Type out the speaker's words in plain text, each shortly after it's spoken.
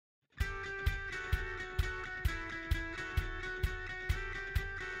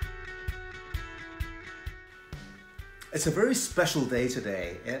It's a very special day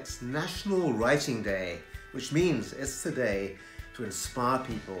today. It's National Writing Day, which means it's the day to inspire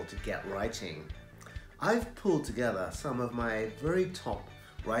people to get writing. I've pulled together some of my very top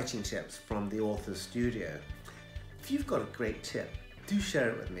writing tips from the Author's Studio. If you've got a great tip, do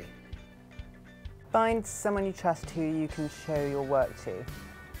share it with me. Find someone you trust who you can show your work to.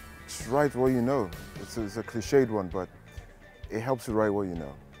 Just write what you know. It's a cliched one, but it helps you write what you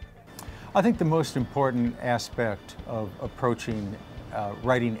know. I think the most important aspect of approaching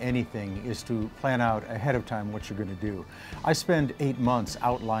writing anything is to plan out ahead of time what you're going to do. I spend 8 months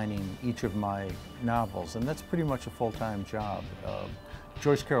outlining each of my novels, and that's pretty much a full-time job.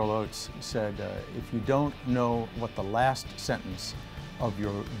 Joyce Carol Oates said, if you don't know what the last sentence of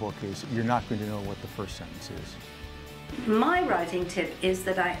your book is, you're not going to know what the first sentence is. My writing tip is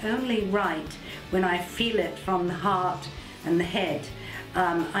that I only write when I feel it from the heart and the head.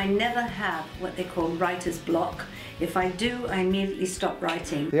 I never have what they call writer's block. If I do, I immediately stop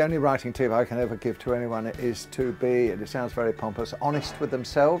writing. The only writing tip I can ever give to anyone is to be, and it sounds very pompous, honest with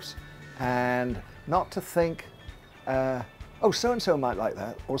themselves and not to think, oh, so-and-so might like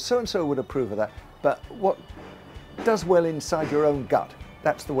that, or so-and-so would approve of that, but what does well inside your own gut,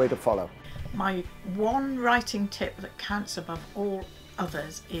 that's the way to follow. My one writing tip that counts above all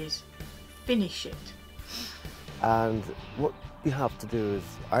others is finish it. And what you have to do is,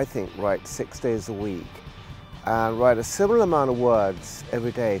 I think, write 6 days a week and write a similar amount of words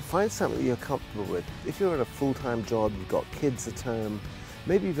every day. Find something you're comfortable with. If you're in a full-time job, you've got kids at home,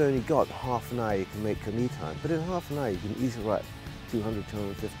 maybe you've only got half an hour you can make your me time, but in half an hour you can easily write 200,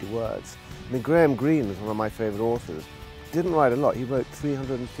 250 words. I mean, Graham Greene was one of my favourite authors. Didn't write a lot, he wrote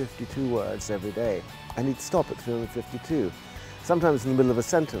 352 words every day, and he'd stop at 352. Sometimes in the middle of a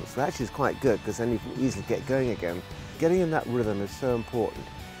sentence, that actually is quite good because then you can easily get going again. Getting in that rhythm is so important.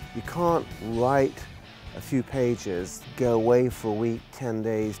 You can't write a few pages, go away for a week, 10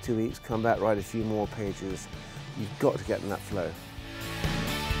 days, 2 weeks, come back, write a few more pages. You've got to get in that flow.